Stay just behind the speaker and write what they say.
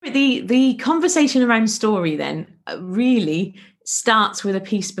the conversation around story then really starts with a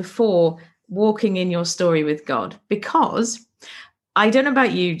piece before walking in your story with God, because I don't know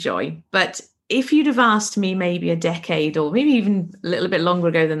about you, Joy, but if you'd have asked me maybe a decade or maybe even a little bit longer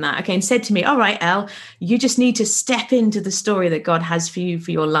ago than that, okay, and said to me, all right, Elle, you just need to step into the story that God has for you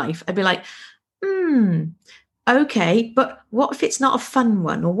for your life, I'd be like, okay, but what if it's not a fun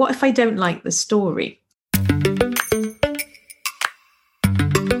one? Or what if I don't like the story?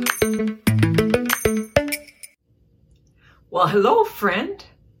 Well, hello, friend.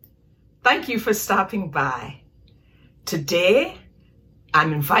 Thank you for stopping by. Today,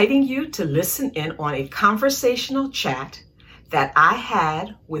 I'm inviting you to listen in on a conversational chat that I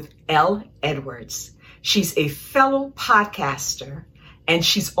had with Elle Edwards. She's a fellow podcaster, and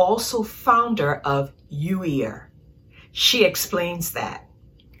she's also founder of YouEar. She explains that.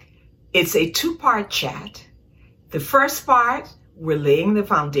 It's a two-part chat. The first part, we're laying the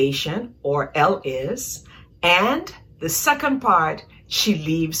foundation, or Elle is, and the second part, she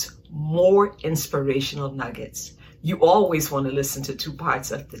leaves more inspirational nuggets. You always want to listen to two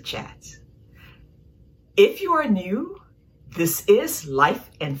parts of the chat. If you are new, this is Life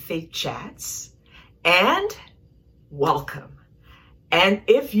and Faith Chats, and welcome. And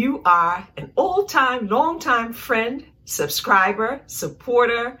if you are an old-time, long-time friend, subscriber,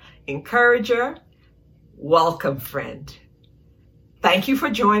 supporter, encourager, welcome, friend. Thank you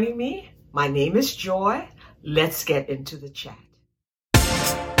for joining me. My name is Joy. Let's get into the chat.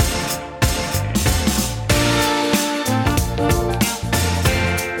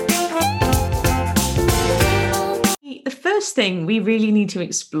 The first thing we really need to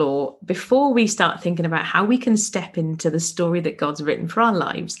explore before we start thinking about how we can step into the story that God's written for our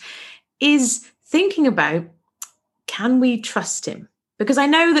lives is thinking about, can we trust him? Because I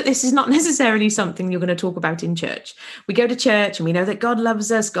know that this is not necessarily something you're going to talk about in church. We go to church and we know that God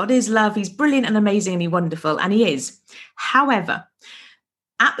loves us. God is love. He's brilliant and amazing and he's wonderful, and he is. However,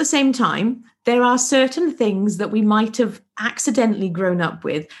 at the same time, there are certain things that we might have accidentally grown up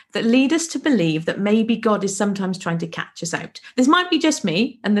with that lead us to believe that maybe God is sometimes trying to catch us out. This might be just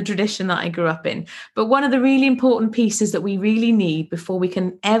me and the tradition that I grew up in, but one of the really important pieces that we really need before we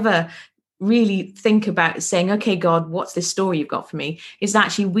can ever really think about saying, okay, God, what's this story you've got for me, is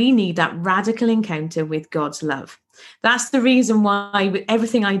actually we need that radical encounter with God's love. That's the reason why with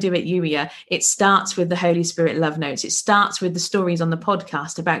everything I do at YouEar, it starts with the Holy Spirit love notes. It starts with the stories on the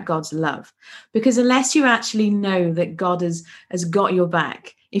podcast about God's love. Because unless you actually know that God has got your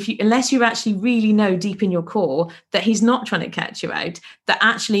back, unless you actually really know deep in your core that he's not trying to catch you out, that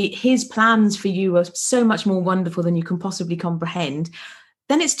actually his plans for you are so much more wonderful than you can possibly comprehend,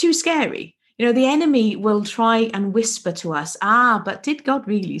 then it's too scary. You know, the enemy will try and whisper to us, but did God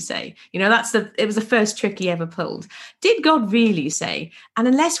really say? You know, it was the first trick he ever pulled. Did God really say? And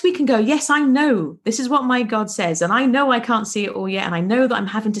unless we can go, yes, I know this is what my God says, and I know I can't see it all yet, and I know that I'm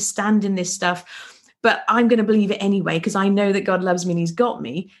having to stand in this stuff, but I'm going to believe it anyway because I know that God loves me and he's got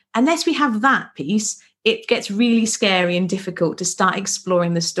me. Unless we have that piece, it gets really scary and difficult to start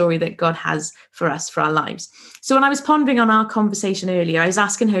exploring the story that God has for us, for our lives. So when I was pondering on our conversation earlier, I was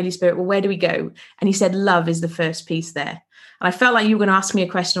asking Holy Spirit, well, where do we go? And he said, love is the first piece there. And I felt like you were going to ask me a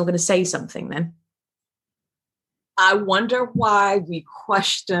question or going to say something then. I wonder why we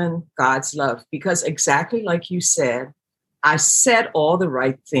question God's love, because exactly like you said, I said all the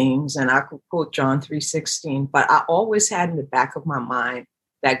right things, and I could quote John 3:16, but I always had in the back of my mind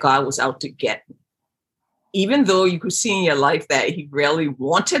that God was out to get me. Even though you could see in your life that he really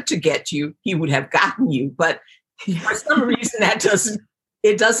wanted to get you, he would have gotten you. But for some reason,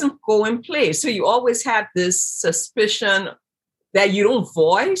 it doesn't go in place. So you always have this suspicion that you don't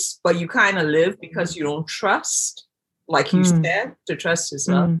voice, but you kind of live because you don't trust, like you said, to trust his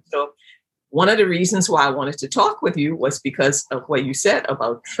love. So one of the reasons why I wanted to talk with you was because of what you said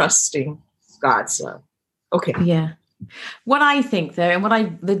about trusting God's love. Okay. Yeah. What I think though,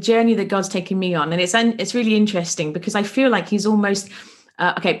 and the journey that God's taking me on, and it's really interesting because I feel like he's almost,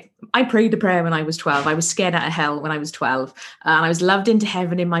 I prayed a prayer when I was 12. I was scared out of hell when I was 12. And I was loved into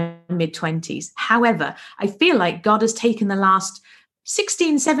heaven in my mid-20s. However, I feel like God has taken the last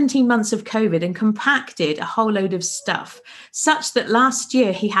 16, 17 months of COVID and compacted a whole load of stuff such that last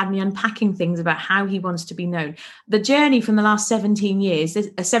year he had me unpacking things about how he wants to be known. The journey from the last 17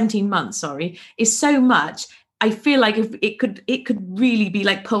 months, is so much. I feel like if it could really be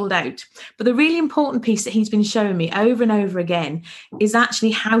like pulled out. But the really important piece that he's been showing me over and over again is actually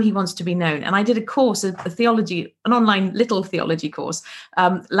how he wants to be known. And I did a course, an online little theology course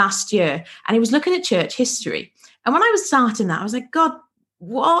last year, and it was looking at church history. And when I was starting that, I was like, God,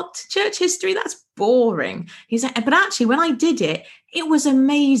 what? Church history? That's boring. He's like, but actually, when I did it, It was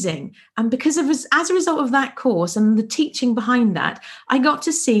amazing. And because of as a result of that course and the teaching behind that, I got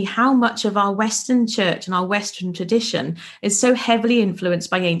to see how much of our Western church and our Western tradition is so heavily influenced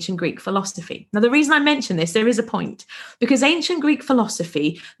by ancient Greek philosophy. Now, the reason I mention this, there is a point, because ancient Greek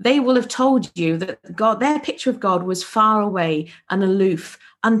philosophy, they will have told you that God, their picture of God was far away and aloof,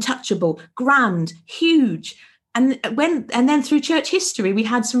 untouchable, grand, huge. And then through church history, we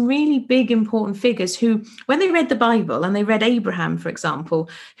had some really big, important figures who, when they read the Bible and they read Abraham, for example,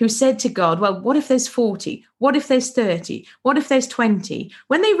 who said to God, well, what if there's 40? What if there's 30? What if there's 20?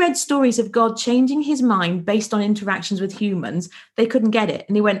 When they read stories of God changing his mind based on interactions with humans, they couldn't get it.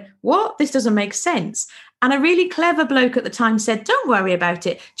 And he went, what? This doesn't make sense. And a really clever bloke at the time said, don't worry about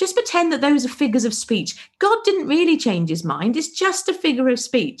it. Just pretend that those are figures of speech. God didn't really change his mind. It's just a figure of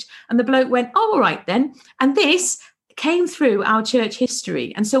speech. And the bloke went, oh, all right then. And this came through our church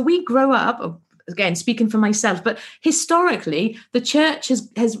history. And so we grow up, again, speaking for myself, but historically, the church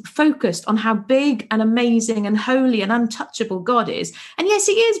has focused on how big and amazing and holy and untouchable God is. And yes,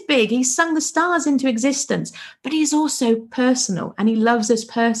 he is big. He's sung the stars into existence, but he's also personal and he loves us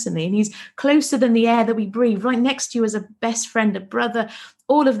personally. And he's closer than the air that we breathe, right next to you as a best friend, a brother,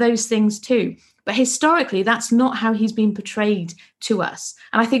 all of those things too. But historically, that's not how he's been portrayed to us.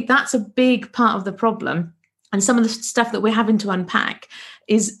 And I think that's a big part of the problem. And some of the stuff that we're having to unpack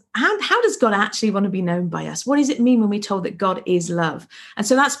is how does God actually want to be known by us? What does it mean when we're told that God is love? And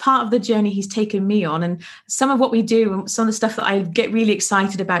so that's part of the journey he's taken me on. And some of what we do and some of the stuff that I get really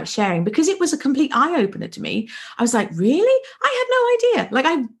excited about sharing, because it was a complete eye-opener to me. I was like, really? I had no idea. Like,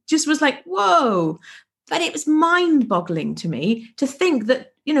 I just was like, whoa. But it was mind-boggling to me to think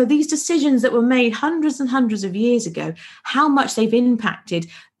that, you know, these decisions that were made hundreds and hundreds of years ago, how much they've impacted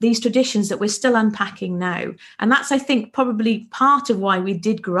these traditions that we're still unpacking now. And that's, I think, probably part of why we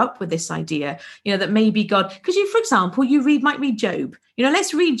did grow up with this idea, you know, that maybe God, because you, for example, might read Job. You know,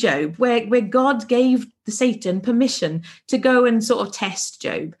 let's read Job, where God gave the Satan permission to go and sort of test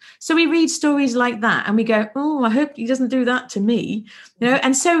Job. So we read stories like that and we go, oh, I hope he doesn't do that to me, you know.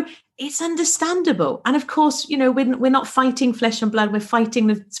 And so it's understandable. And of course, you know, we're not fighting flesh and blood. We're fighting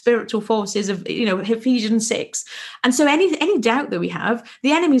the spiritual forces of, you know, Ephesians 6. And so any doubt that we have,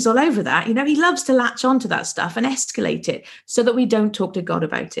 the enemy's all over that. You know, he loves to latch onto that stuff and escalate it so that we don't talk to God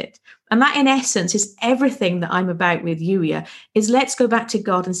about it. And that, in essence, is everything that I'm about with Youier, is let's go back to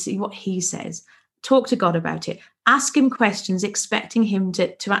God and see what he says. Talk to God about it. Ask him questions, expecting him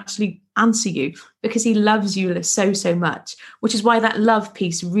to actually answer you, because he loves you so, so much, which is why that love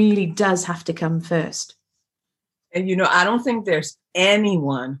piece really does have to come first. And, you know, I don't think there's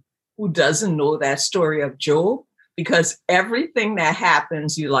anyone who doesn't know that story of Job, because everything that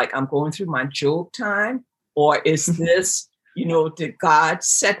happens, you're like, I'm going through my Job time, or is this, you know, did God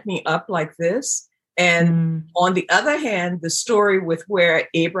set me up like this? And on the other hand, the story with where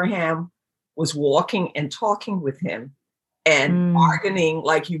Abraham was walking and talking with him and bargaining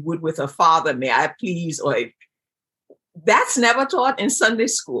like you would with a father, may I please, or that's never taught in Sunday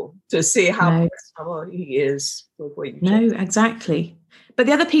school, to say how he is. No, exactly. But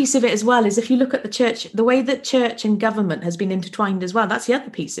the other piece of it as well is, if you look at the church, the way that church and government has been intertwined as well, that's the other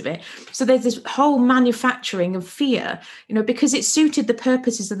piece of it. So there's this whole manufacturing of fear, you know, because it suited the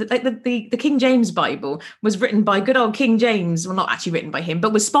purposes of the King James Bible was written by good old King James, well, not actually written by him,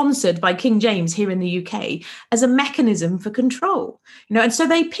 but was sponsored by King James here in the UK as a mechanism for control, you know, and so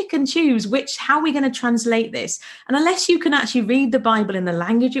they pick and choose how are we going to translate this? And unless you can actually read the Bible in the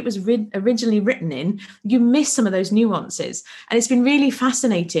language it was originally written in, you miss some of those nuances. And it's been really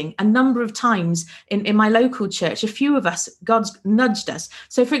fascinating. A number of times in my local church, a few of us, God's nudged us.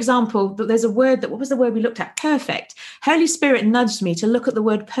 So, for example, there's a word what was the word we looked at? Perfect. Holy Spirit nudged me to look at the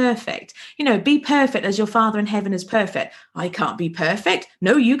word perfect. You know, be perfect as your Father in heaven is perfect. I can't be perfect.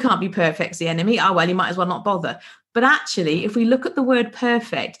 No, you can't be perfect, the enemy. Oh, well, you might as well not bother. But actually, if we look at the word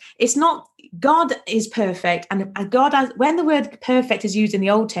perfect, it's not God is perfect. And when the word perfect is used in the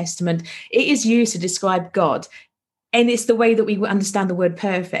Old Testament, it is used to describe God. And it's the way that we understand the word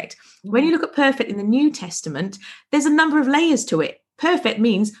perfect. When you look at perfect in the New Testament, there's a number of layers to it. Perfect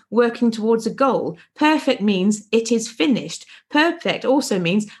means working towards a goal. Perfect means it is finished. Perfect also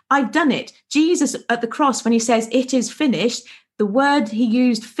means I've done it. Jesus at the cross, when he says it is finished, the word he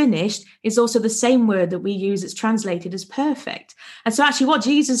used, finished, is also the same word that we use. It's translated as perfect. And so actually what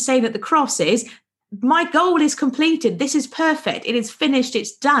Jesus is saying at the cross is, my goal is completed. This is perfect. It is finished.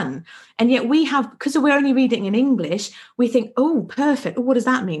 It's done. And yet we have, because we're only reading in English, we think, oh, perfect. Oh, what does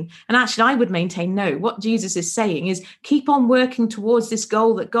that mean? And actually, I would maintain, no, what Jesus is saying is keep on working towards this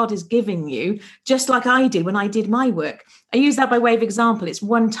goal that God is giving you, just like I did when I did my work. I use that by way of example. It's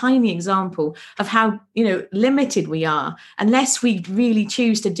one tiny example of how, limited we are unless we really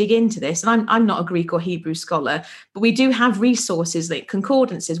choose to dig into this. And I'm not a Greek or Hebrew scholar, but we do have resources like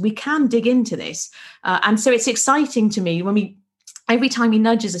concordances. We can dig into this. And so it's exciting to me when every time he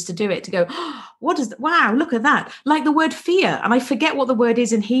nudges us to do it, to go, oh, wow, look at that. Like the word fear. And I forget what the word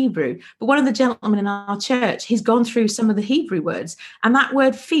is in Hebrew, but one of the gentlemen in our church, he's gone through some of the Hebrew words. And that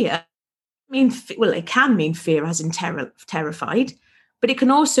word fear, it can mean fear as in terrified, but it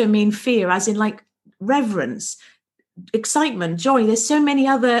can also mean fear as in like reverence, excitement, joy. There's so many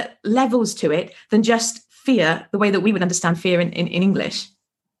other levels to it than just fear, the way that we would understand fear in English.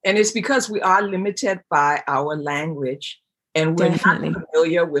 And it's because we are limited by our language, and we're Definitely not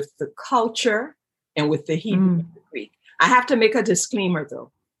familiar with the culture and with the Hebrew and the Greek. I have to make a disclaimer,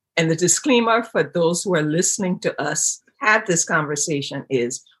 though. And the disclaimer for those who are listening to us have this conversation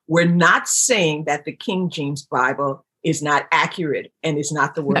is we're not saying that the King James Bible is not accurate and is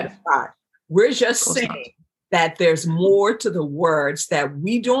not the word of God. We're just saying that there's more to the words that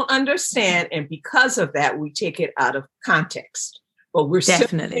we don't understand. And because of that, we take it out of context. But we're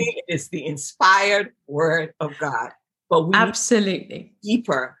definitely saying it's the inspired word of God. But we absolutely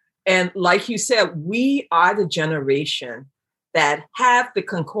deeper. And like you said, we are the generation that have the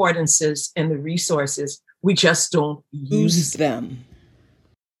concordances and the resources. We just don't use them.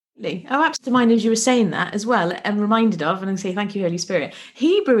 Oh, absolutely. Mine, as you were saying that as well, I'm reminded of, and I say thank you, Holy Spirit.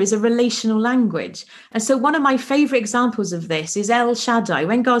 Hebrew is a relational language. And so one of my favorite examples of this is El Shaddai.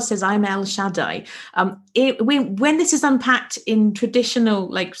 When God says, I'm El Shaddai, when this is unpacked in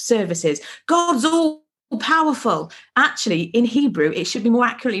traditional services, God's all powerful. Actually, in Hebrew, it should be more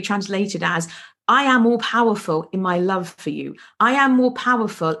accurately translated as, I am more powerful in my love for you. I am more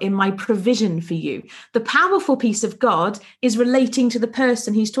powerful in my provision for you. The powerful piece of God is relating to the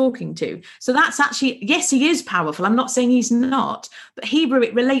person he's talking to. So that's actually, yes, he is powerful. I'm not saying he's not, but Hebrew,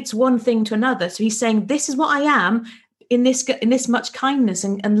 it relates one thing to another. So he's saying, this is what I am in this much kindness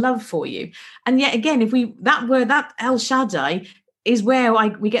and love for you. And yet again, that El Shaddai is where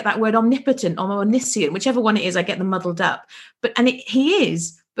we get that word omnipotent or omniscient, whichever one it is, I get them muddled up. He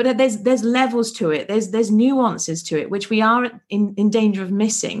is. But there's levels to it. There's nuances to it, which we are in danger of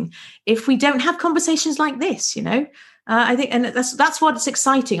missing if we don't have conversations like this. I think, and that's what's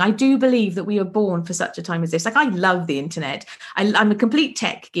exciting. I do believe that we are born for such a time as this. I love the internet. I'm a complete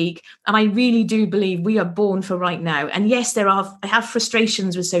tech geek, and I really do believe we are born for right now. And yes, I have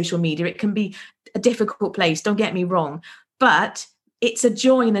frustrations with social media. It can be a difficult place. Don't get me wrong, but it's a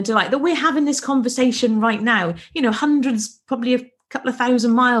joy and a delight that we're having this conversation right now. Hundreds, probably a couple of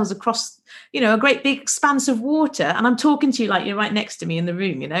thousand miles across, a great big expanse of water. And I'm talking to you like you're right next to me in the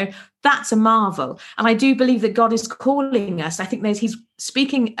room, that's a marvel. And I do believe that God is calling us. I think he's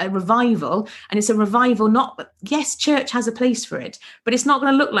speaking a revival, and it's a revival, yes, church has a place for it, but it's not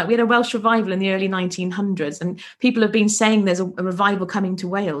going to look like we had a Welsh revival in the early 1900s. And people have been saying there's a revival coming to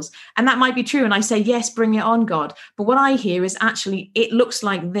Wales. And that might be true. And I say, yes, bring it on, God. But what I hear is actually, it looks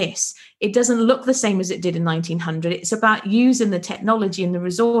like this. It doesn't look the same as it did in 1900. It's about using the technology and the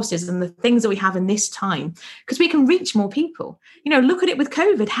resources and the things that we have in this time, because we can reach more people. Look at it with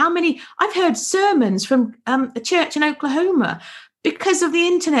COVID. How many, I've heard sermons from a church in Oklahoma because of the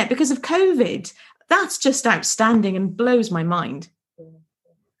internet, because of COVID. That's just outstanding and blows my mind.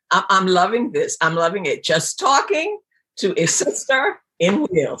 I'm loving this. I'm loving it. Just talking to a sister in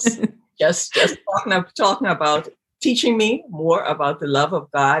Wales, just talking about teaching me more about the love of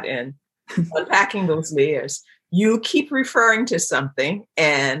God and unpacking those layers. You keep referring to something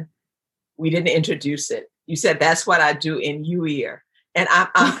and we didn't introduce it. You said, that's what I do in UER. And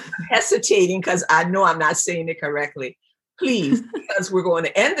I'm hesitating because I know I'm not saying it correctly. Please, because we're going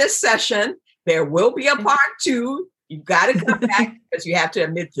to end this session. There will be a part 2. You've got to come back because you have to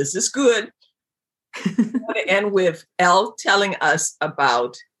admit this is good. I'm going to end with Elle telling us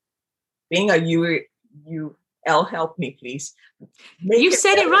about being a UER. Elle, help me, please. You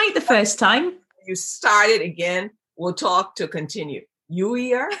said it right the first time. You started again. We'll talk to continue.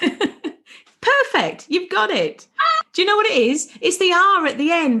 UER? Perfect. You've got it. Do you know what it is? It's the R at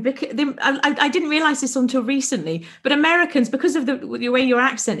the end. Because I didn't realize this until recently, but Americans, because of the way your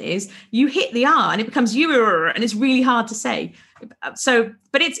accent is, you hit the R and it becomes UER, and it's really hard to say.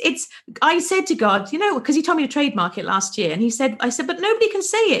 But I said to God, because he told me to trademark it last year, and I said, but nobody can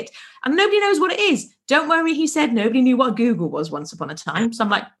say it and nobody knows what it is. Don't worry, he said, nobody knew what Google was once upon a time. So I'm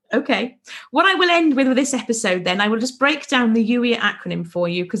like, okay. What I will end with this episode, then I will just break down the UIA acronym for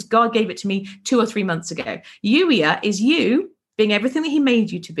you, because God gave it to me 2 or 3 months ago. UIA is you being everything that he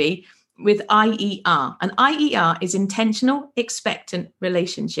made you to be, with IER. And IER is intentional expectant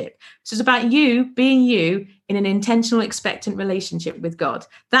relationship. So it's about you being you in an intentional expectant relationship with God.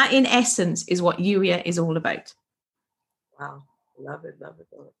 That in essence is what UIA is all about. Wow. Love it, love it,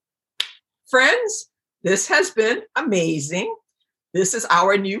 love it. Friends, this has been amazing. This is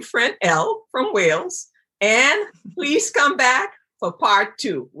our new friend Elle from Wales. And please come back for part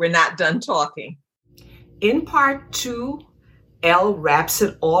 2. We're not done talking. In part 2, Elle wraps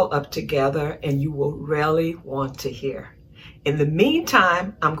it all up together, and you will really want to hear. In the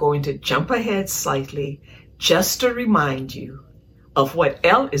meantime, I'm going to jump ahead slightly just to remind you of what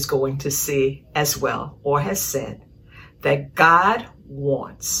Elle is going to say as well, or has said, that God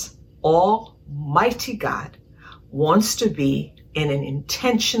wants, Almighty God wants to be in an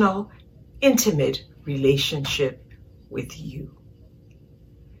intentional, intimate relationship with you.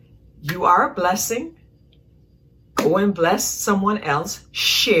 You are a blessing. Go and bless someone else.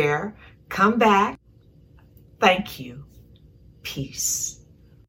 Share. Come back. Thank you. Peace.